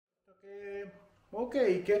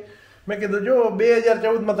Okay કે મેં કીધું જો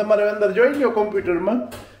 2014માં તમારે અંદર જોઈ લો કોમ્પ્યુટરમાં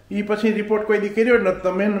એ પછી રિપોર્ટ કોઈ દી કર્યો નથી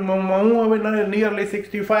તમે હું હવે નિયરલી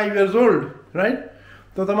 65 years old રાઈટ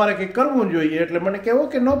તો તમારે કંઈક કરવું જોઈએ એટલે મને કહેવો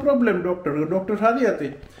કે નો પ્રોબ્લેમ ડૉક્ટર સારી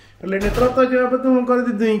હતી એટલે એને તરત જ બધું હું કરી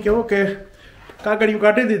દીધું કહેવો કે કાગળિયું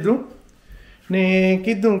કાઢી દીધું ને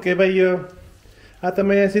કીધું કે ભાઈ આ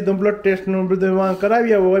તમે સીધું બ્લડ ટેસ્ટનું બધું વાં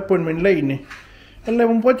કરાવી આવો એપોઇન્ટમેન્ટ લઈને એટલે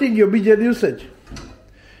હું પહોંચી ગયો બીજા દિવસે જ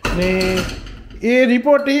ને એ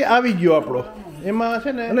રિપોર્ટ એ આવી ગયો આપણો એમાં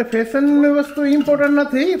છે ને એટલે ફેશનની વસ્તુ ઇમ્પોર્ટન્ટ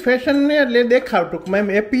નથી ફેશનને એટલે દેખાવ ટૂંકમાં એમ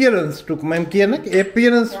એપિયરન્સ ટૂંકમાં એમ કહે ને કે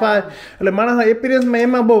એપિયરન્સ એટલે માણસ એપિયરન્સમાં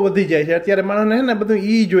એમાં બહુ વધી જાય છે અત્યારે માણસને છે ને બધું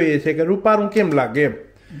એ જોઈએ છે કે રૂપારું કેમ લાગે એમ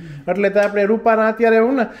એટલે તો આપણે રૂપાના અત્યારે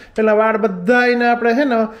એવું ને પેલા વાળ બધા એને આપણે છે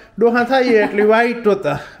ને ડોહા થઈએ એટલે વ્હાઈટ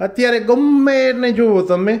હોતા અત્યારે ગમે એને જુઓ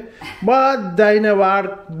તમે બધા એને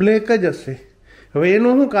વાળ બ્લેક જ હશે હવે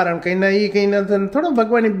એનું શું કારણ કંઈ ના એ કંઈ ના થોડો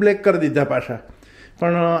ભગવાને બ્લેક કરી દીધા પાછા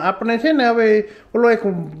પણ આપણે છે ને હવે ઓલો એક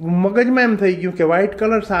મગજમાં એમ થઈ ગયું કે વ્હાઈટ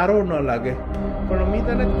કલર સારો ન લાગે પણ મેં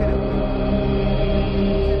તને જ કર્યું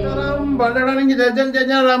સીતારામ બાંડણાની જય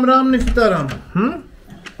જય રામ રામ ને સીતારામ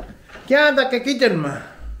ક્યાં હતા કે કિચનમાં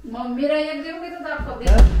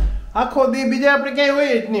આખો દી બીજા આપણે ક્યાંય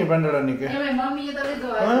હોય જ નહીં ભંડારાની કે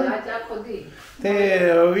તે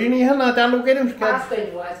વીણી હે ને ચાલુ કર્યું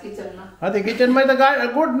હા તે કિચનમાં તો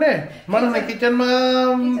ગુડ ને મને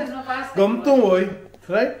કિચનમાં ગમતું હોય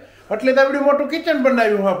રાઈટ એટલે તો આવડું મોટું કિચન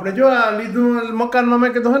બનાવ્યું આપણે જો આ લીધું મકાનમાં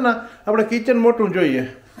મેં કીધું હે ને આપણે કિચન મોટું જોઈએ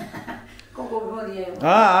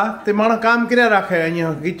હા તે માણસ કામ કર્યા રાખે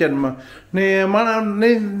અહીંયા કિચનમાં ને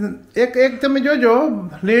માણસ એક તમે જોજો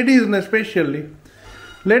લેડીઝ ને સ્પેશિયલી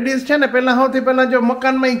લેડીઝ છે ને પહેલાં સૌથી પહેલાં જો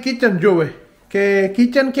મકાનમાં એ કિચન જોવે કે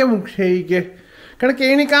કિચન કેવું છે એ કે કારણ કે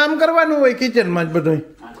એની કામ કરવાનું હોય કિચનમાં જ બધું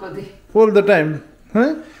ઓલ ધ ટાઈમ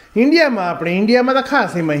હા ઇન્ડિયામાં આપણે ઇન્ડિયામાં તો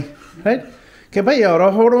ખાસ એમાં રાઈટ કે ભાઈ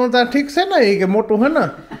રહોડું તો ઠીક છે ને એ કે મોટું હે ને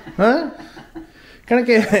હા કારણ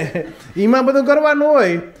કે એમાં બધું કરવાનું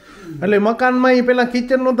હોય એટલે મકાનમાં એ પેલા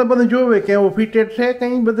કિચનનું તો બધું જોવે કે એવું ફિટેડ છે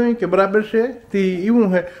કંઈ બધું કે બરાબર છે તે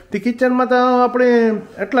એવું છે તે કિચનમાં તો આપણે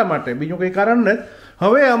એટલા માટે બીજું કંઈ કારણ નથી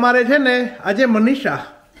હવે અમારે છે ને આજે મનીષા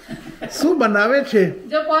શું બનાવે છે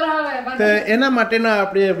તો એના માટેના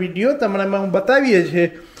આપણે વિડીયો તમને હું બતાવીએ છીએ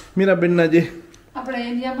મીરાબેનના જે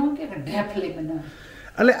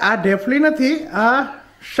એટલે આ ઢેફલી નથી આ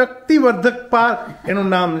શક્તિવર્ધક પાક એનું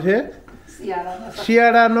નામ છે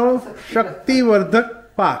શિયાળાનો શક્તિવર્ધક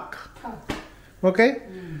પાક ઓકે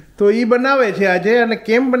તો એ બનાવે છે આજે અને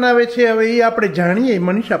કેમ બનાવે છે હવે એ આપણે જાણીએ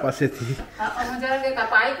મનીષા પાસેથી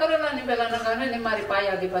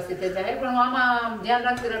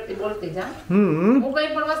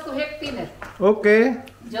ઓકે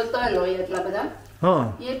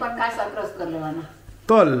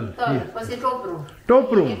તલ પછી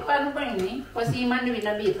ટોપરું પછી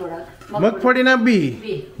મગફળીના બી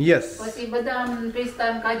યસ પછી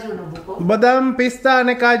બદામ પિસ્તા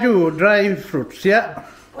અને કાજુ ડ્રાય ફ્રૂટ્સ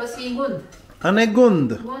પછી ગુંદ અને ગુંદ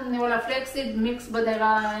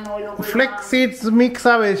ફ્લેક્સ મિક્સ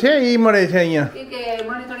આવે છે એ મળે છે અહીંયા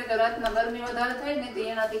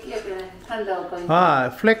હા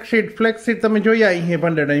ફ્લેક્સીડ તમે જોયા અહીંયા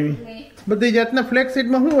ભંડારા બધી જાતના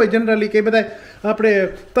ફ્લેક્સીડમાં શું હોય જનરલી કે બધા આપણે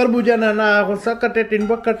તરબૂજાના ના સકટેટીન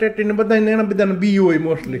બકટેટીન બધા એના બધાના બી હોય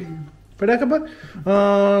મોસ્ટલી પેલા ખબર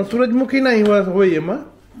સૂરજમુખીના હોય એમાં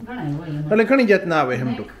એટલે ઘણી જાતના આવે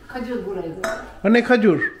એમ તો અને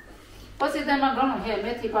ખજૂર પછી તેમાં ઘણું છે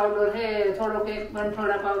મેથી પાવડર છે થોડોક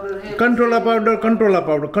ગંઠોડા પાવડર છે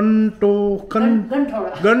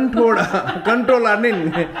કંટોલા નહીં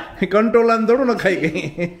કંટોલા ને થોડું નખાઈ ગઈ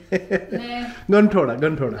ગંઠોડા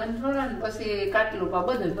પછી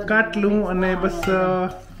કાટલું અને બસ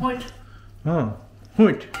હા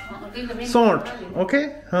હૂંટ સોંઠ ઓકે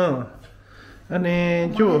હા અને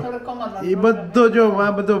જો એ બધો જો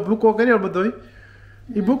આ બધો ભૂકો કર્યો બધો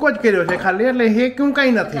એ ભૂકો જ કર્યો છે ખાલી એટલે હેકવું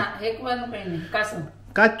કઈ નથી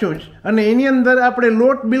કાચું જ અને એની અંદર આપણે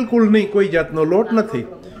લોટ બિલકુલ નહીં કોઈ જાતનો લોટ નથી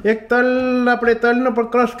એક તલ આપણે તલનો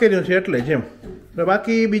પણ ક્રશ કર્યો છે એટલે જ એમ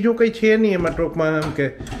બાકી બીજું કંઈ છે નહીં એમાં ટોકમાં એમ કે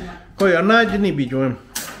કોઈ અનાજ નહીં બીજું એમ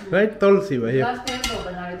રાઈટ તલ સિવાય એમ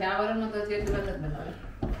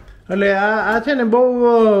એટલે આ છે ને બહુ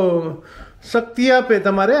શક્તિ આપે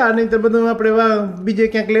તમારે આની તો બધું આપણે બીજે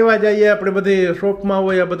ક્યાંક લેવા જઈએ આપણે બધી શોપમાં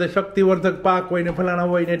હોય આ બધા શક્તિવર્ધક પાક હોય ને ફલાણા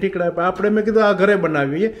હોય ને ટીકડા આપણે મેં કીધું આ ઘરે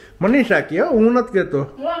બનાવીએ મનીષા કે હું નથી કહેતો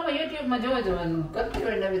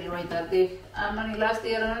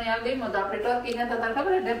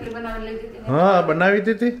હા બનાવી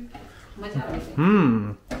દીધી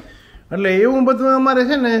એટલે એવું બધું અમારે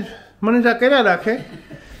છે ને મનીષા કર્યા રાખે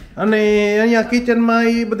અને અહીંયા કિચનમાં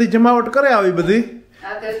એ બધી જમાવટ કરે આવી બધી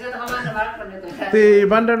તે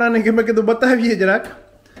ભાંડણાને કે મેં કીધું બતાવીએ જરાક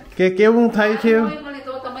કે કેવું થાય છે.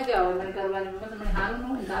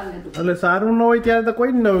 એટલે સારું ન હોય ત્યારે તો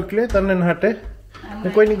કોઈ ન ઉકલે તને હાટે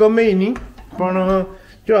કોઈની ગમે નહીં પણ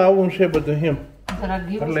જો આવું છે બધું એમ.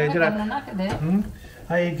 એટલે જરાક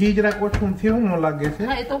હા એ ઘી જરાક ઓછું થયું ન લાગે છે.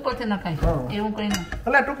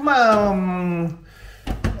 એટલે ટૂંકમાં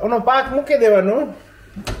એનો પાક મૂકી દેવાનો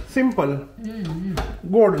સિમ્પલ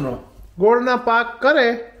ગોળના પાક કરે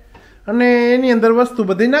અને એની અંદર વસ્તુ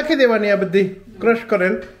બધી નાખી દેવાની. આ બધી ક્રશ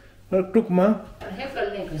કરેલ ટૂંકમાં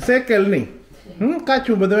શેકેલ નહીં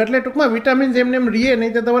કાચું બધું. એટલે ટૂંકમાં વિટામિન્સ એમને એમ રીએ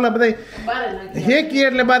નહીં તો ઓલા બધા હેકીએ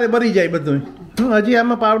એટલે બારે બરી જાય બધું. હજી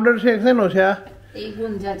આમાં પાવડર છે શેનો છે? આ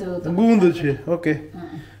ગુંદ છે. ઓકે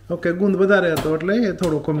ઓકે ગુંદ વધારે હતો એટલે એ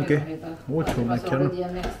થોડુંક એમ કે ઓછું નાખ્યું.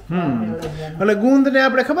 એટલે ગુંદ ને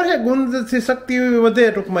આપણે ખબર છે ગુંદ થી શક્તિ વધે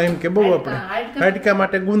ટૂંકમાં એમ કે બહુ આપણે હાડકા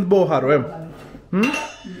માટે ગુંદ બહુ સારું એમ.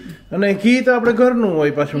 અને ઘી તો આપણે ઘરનું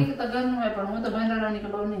હોય પાછું.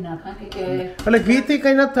 એટલે ઘી થી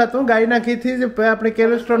કઈ નથી થતું. ગાયના ઘી થી આપણે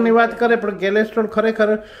કેલેસ્ટ્રોલ ની વાત કરે પણ કેલેસ્ટ્રોલ ખરેખર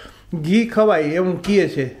ઘી ખવાય એવું કહે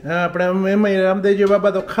છે. આપણે એમાં રામદેવજી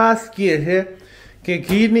બાબા તો ખાસ કહે છે કે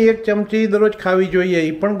ઘીની 1 ચમચી દરરોજ ખાવી જોઈએ.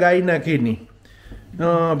 એ પણ ગાયના ઘીની,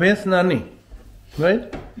 ભેંસના નહીં. રાઈટ?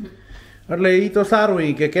 એટલે એ તો સારું.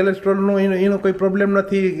 એ કે કેલેસ્ટ્રોલનો એનો કોઈ પ્રોબ્લેમ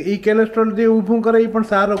નથી. એ કેલેસ્ટ્રોલ જે ઊભું કરે એ પણ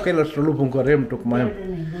સારો કેલેસ્ટ્રોલ ઊભું કરે એમ ટૂંકમાં એમ.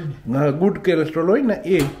 ગુડ કેલેસ્ટ્રોલ હોય ને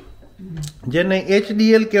એ જેને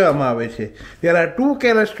HDL કહેવામાં આવે છે. ત્યારે આ 2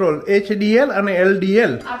 કેલેસ્ટ્રોલ HDL અને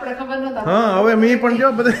LDL. હા હવે મેં પણ જો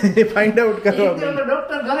બધું ફાઇન્ડ આઉટ કરવા.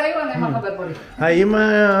 હા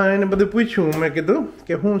એમાં એને બધું પૂછ્યું. મેં કીધું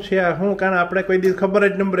કે શું છે આ શું, કારણ આપણે કોઈ દિવસ ખબર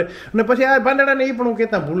જ ન પડે. અને પછી આ ભાંડડાને એ પણ હું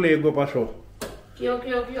કહેતા ભૂલે ગયો પાછો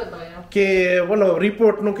કે બોલો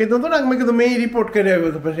રિપોર્ટ નું કીધું હતું ને. મેં કીધું મેં રિપોર્ટ કરી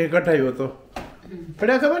આવ્યો હતો પછી કઢાયો હતો.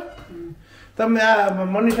 પડ્યા ખબર તમે આ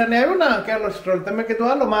મનીષાને આવ્યું ને કેલેસ્ટ્રોલ. તમે કીધું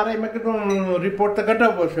હાલો મારે મેં કીધું રિપોર્ટ તો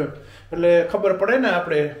કઢાવવો છે એટલે ખબર પડે ને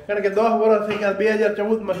આપણે. કારણ કે 10 વર્ષ થઈ ગયા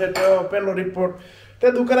 2014 છે તો પેલો રિપોર્ટ તે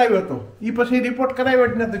કરાવ્યો હતો. એ પછી રિપોર્ટ કરાવ્યો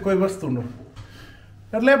જ નથી કોઈ વસ્તુનો.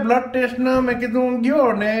 એટલે બ્લડ ટેસ્ટનો મેં કીધું ગયો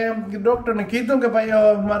ને ડૉક્ટરને કીધું કે ભાઈ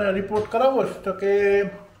મારે રિપોર્ટ કરાવવો છે. તો કે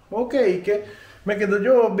ઓકે કે મેં કીધું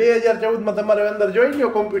જો 2014 તમારે અંદર જોઈ લો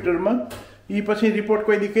કોમ્પ્યુટરમાં. એ પછી રિપોર્ટ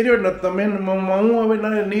કોઈ દી કર્યો જ નથી તમે. હું હવે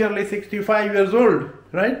નિયરલી 65 years old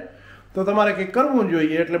રાઈટ? તો તમારે કંઈક કરવું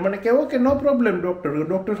જોઈએ. એટલે મને કે ઓકે નો પ્રોબ્લેમ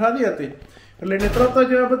ડૉક્ટર સારી હતી. એટલે એને તરત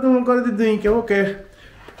જ બધું હું કરી દીધું. કે ઓકે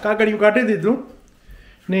કાગળિયું કાઢી દીધું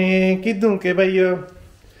ને કીધું કે ભાઈ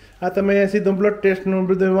આ તમે સીધું બ્લડ ટેસ્ટનું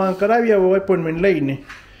બધું વાં કરાવી આવો એપોઇન્ટમેન્ટ લઈને.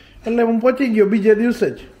 એટલે હું પહોંચી ગયો બીજે દિવસે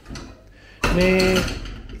જ ને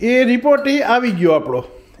એ રિપોર્ટ આવી ગયો આપણો.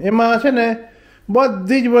 એમાં છે ને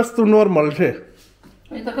બધી જ વસ્તુ નોર્મલ છે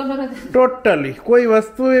ટોટલી. કોઈ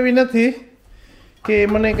વસ્તુ એવી નથી કે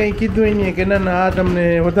મને કંઈ કીધું નહીં કે ના ના આ તમને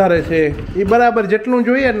વધારે છે. એ બરાબર જેટલું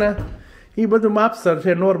જોઈએ ને એ બધું માપસર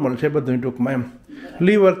છે, નોર્મલ છે બધું ટૂંકમાં એમ.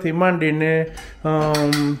 લીવરથી માંડીને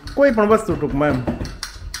કોઈ પણ વસ્તુ ટૂંકમાં એમ.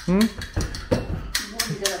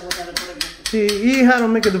 એ સારું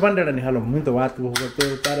મેં કીધું ભાંડડાની હાલો હું તો વાત તો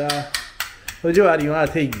તારા જો આ રહ્યું આ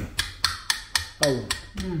થઈ ગયું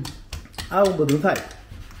આવું બધું થાય.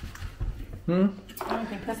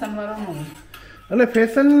 એટલે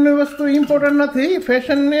ફેશનની વસ્તુ ઇમ્પોર્ટન્ટ નથી.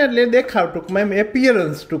 ફેશનને એટલે દેખાવ ટૂંકમાં એમ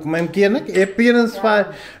એપિયરન્સ ટૂંકમાં એમ કહે ને કે એપિયરન્સ.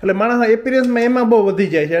 એટલે માણસના એપિયરન્સમાં એમાં બહુ વધી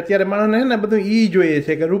જાય છે અત્યારે. માણસને ને બધું જોઈએ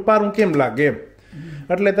છે કે રૂપારું કેમ લાગે એમ.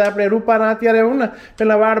 એટલે તો આપણે રૂપાના અત્યારે એવું ને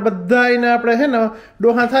પેલા વાળ બધા એને આપણે છે ને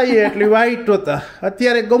ડોહા થઈએ એટલે વ્હાઈટ હતા.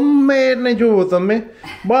 અત્યારે ગમે એને જુઓ તમે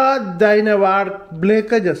બધા એને વાળ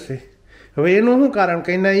બ્લેક જ હશે. હવે એનું શું કારણ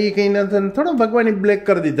કંઈ ના એ કંઈ ના થોડો ભગવાને બ્લેક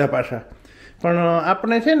કરી દીધા પાછા. પણ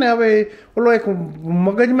આપણે છે ને હવે ઓલો એક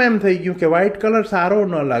મગજમાં એમ થઈ ગયું કે વ્હાઈટ કલર સારો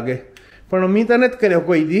ન લાગે. પણ મેં તો નથી કર્યો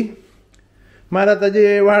કોઈ દી. મારા તો જે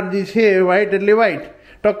વાળ જે છે વ્હાઈટ એટલે વ્હાઈટ,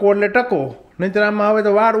 ટકો એટલે ટકો. નહીંતર આમાં હવે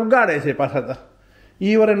તો વાળ ઉગાડે છે પાછા. તો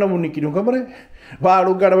એ વરે નવું નીકળ્યું ખબર હે વાળ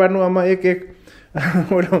ઉગાડવાનું. આમાં એક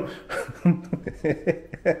ઓલો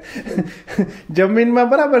જમીનમાં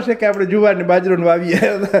બરાબર છે કે આપણે જુવારની બાજરોને વાવીએ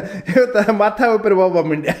એવું માથા ઉપર વાવવા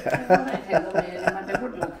માંડ્યા.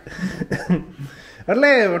 એટલે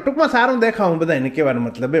ટૂંકમાં સારું દેખાવું બધાને કહેવાનો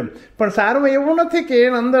મતલબ એમ. પણ સારું એવું નથી કે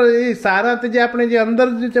એના અંદર એ સારા જે આપણે જે અંદર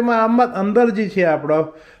જે અંદર જે છે આપણો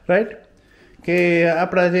રાઈટ કે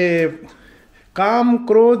આપણા જે કામ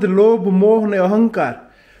ક્રોધ લોભ મોહ ને અહંકાર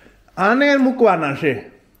આને મૂકવાના છે.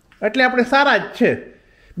 એટલે આપણે સારા જ છે,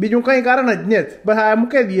 બીજું કંઈ કારણ જ નથી. બસ આ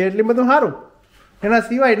મૂકી દઈએ એટલે બધું સારું, એના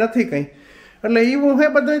સિવાય નથી કંઈ. એટલે એવું હે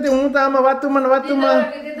બધું. હું તો આમાં વાતુમાં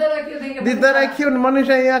દીધા રાખ્યું ને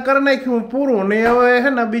મનીષા અહીંયા કરી નાખ્યું પૂરું ને હવે હે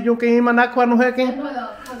ને બીજું કંઈ એમાં નાખવાનું હે કંઈ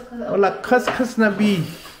ઓલા ખસખસના બીજ.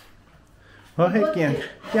 હે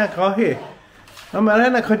ક્યાંક હે અમારે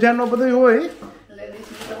ને ખજાનો બધું હોય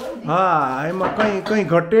હા એમાં કંઈ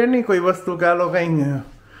ઘટે નહીં કોઈ વસ્તુ કે આલો કંઈ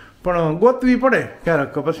પણ ગોતવી પડે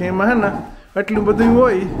ક્યારેક પછી એમાં હે ને એટલું બધું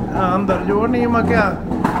હોય આ અંદર જુઓ ને એમાં ક્યાં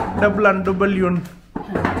ડબલા ને ડબલ્યુ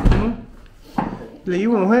એટલે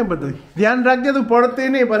એવું હોય બધું ધ્યાન રાખજે તું પડતી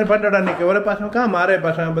નહીં પાછી ફટાડા નહીં કે વરે પાછું કાં મારે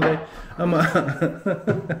પાછા બધા આમાં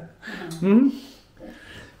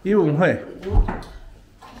એવું હોય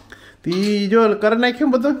તી જો કરી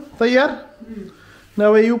નાખ્યું બધું તૈયાર ને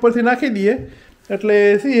હવે એ ઉપરથી નાખી દઈએ એટલે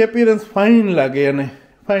સી એપિયરન્સ ફાઇન લાગે અને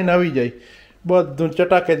ફાઇન આવી જાય બધું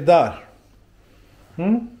ચટાકેદાર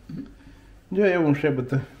જો એવું છે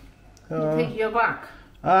બધું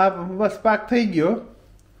હા બસ પાક થઈ ગયો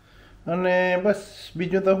અને બસ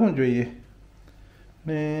બીજું તો શું જોઈએ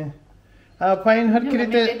ને આ ફાઇન હરખી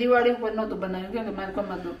રીતે દિવાળી ઉપર નહોતું બનાવ્યું કે મારે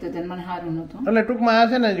કમર દુખતી હતી મને સારું નહોતું એટલે ટૂંકમાં આ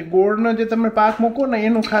છે ને ગોળનો જે તમે પાક મૂકો ને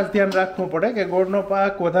એનું ખાસ ધ્યાન રાખવું પડે કે ગોળનો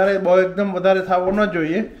પાક વધારે બહુ એકદમ વધારે થવો ન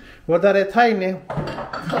જોઈએ વધારે થાય ને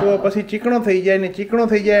તો પછી ચીકણો થઈ જાય ને ચીકણો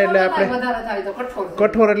થઈ જાય એટલે આપણે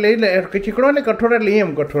કઠોર એટલે ચીકણો ને કઠોર એટલે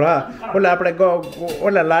એમ કઠોર હા ઓલા આપણે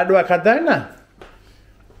ઓલા લાડવા ખાધા હોય ને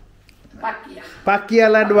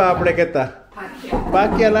પાકિયા લાડવા આપણે કહેતા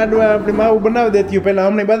પાકિયા લાડવા આપણે માવું બનાવી દેતી પહેલા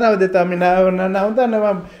અમને બનાવી દેતા અમે નાના હતા ને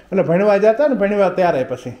એટલે ભણવા જતા ને ભણવા ત્યારે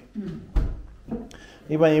પછી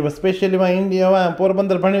એમાં સ્પેશિયલી ઇન્ડિયામાં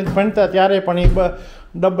પોરબંદર ભણતા ત્યારે પણ એ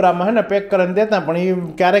ડબરામાં હે ને પેક કરીને દેતા પણ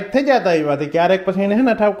એ ક્યારેક થઈ જતા એ વાત ક્યારેક પછી એને હે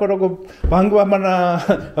ને ઠાવ કરો ભાંગવામાં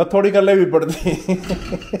થોડીક લેવી પડતી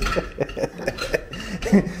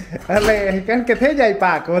એટલે કારણ કે થઈ જાય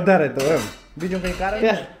પાક વધારે તો એમ બીજું કઈ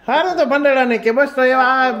કારણ સારું તો ભંડારા નહીં કે બસ તો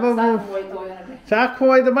આ શાખવું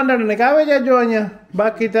હોય તો ભંડારા નહીં કે આવે જાજો અહીંયા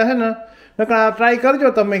બાકી તો હે ને ટ્રાય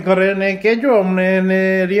કરજો તમે ઘરે ને કહેજો અમને ને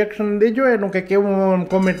રિએક્શન દેજો એનું કે કેવું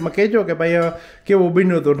કોમેન્ટમાં કહેજો કે ભાઈ કેવું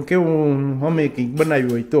બન્યું હતું કેવું અમે કંઈક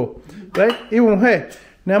બનાવ્યું હોય તો રાઈટ એવું હે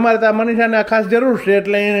ને અમારે તો આ મનીષાને ખાસ જરૂર છે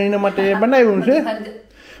એટલે એના માટે બનાવ્યું છે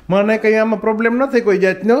મને કંઈ આમાં પ્રોબ્લેમ નથી કોઈ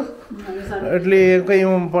જાતનો એટલે કંઈ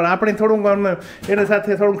પણ આપણે થોડુંક એના સાથે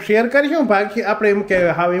થોડુંક શેર કરીશું બાકી આપણે એમ કે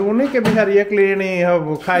હા એવું નહીં કે બિહારી એકલી એની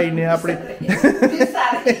ખાઈને આપણે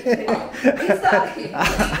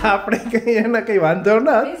આપણે કંઈ એને કંઈ વાંધો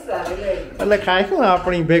ના એટલે ખાઈશું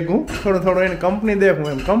આપણી ભેગું થોડું થોડું એને કંપની દેવું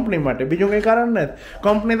એમ કંપની માટે બીજું કંઈ કારણ નથી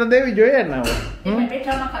કંપની તો દેવી જોઈએ ને હવે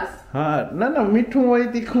હા ના ના મીઠું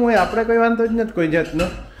હોય તીખું હોય આપણે કોઈ વાંધો જ નથી કોઈ જાતનો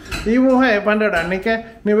એવું હોય પાંદડા ને કે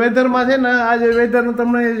વેધરમાં છે ને આજે વેધરનું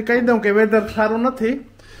તમને કહી દઉં કે વેધર સારું નથી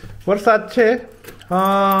વરસાદ છે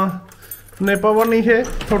ને પવનની છે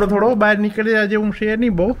થોડો થોડો બહાર નીકળી આજે હું છે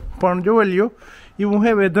નહીં બહુ પણ જોઈ લ્યો એવું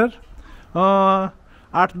હે વેધર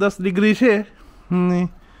 8-10 ડિગ્રી છે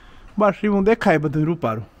બસ એવું દેખાય બધું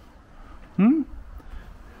રૂપારું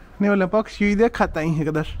ને ઓલા પક્ષીઓ દેખાતા અહીં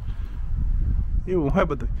કદાચ એવું હોય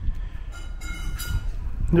બધું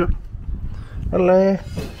જો એટલે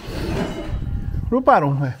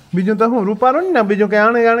રૂપારું હોય બીજું તો શું રૂપારું ને બીજું કે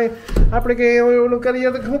આણે આપણે કંઈ ઓલું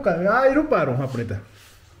કરીએ તો શું કહે આ રૂપારું આપણે તો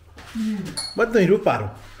બધું રૂપારું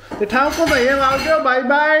તે ઠાવકો ભાઈ એમ આવજો બાય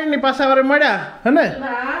બાય ની પાછા વારે મળ્યા હે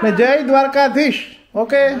ને જય દ્વારકાધીશ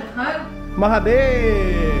ઓકે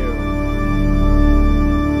મહાદેવ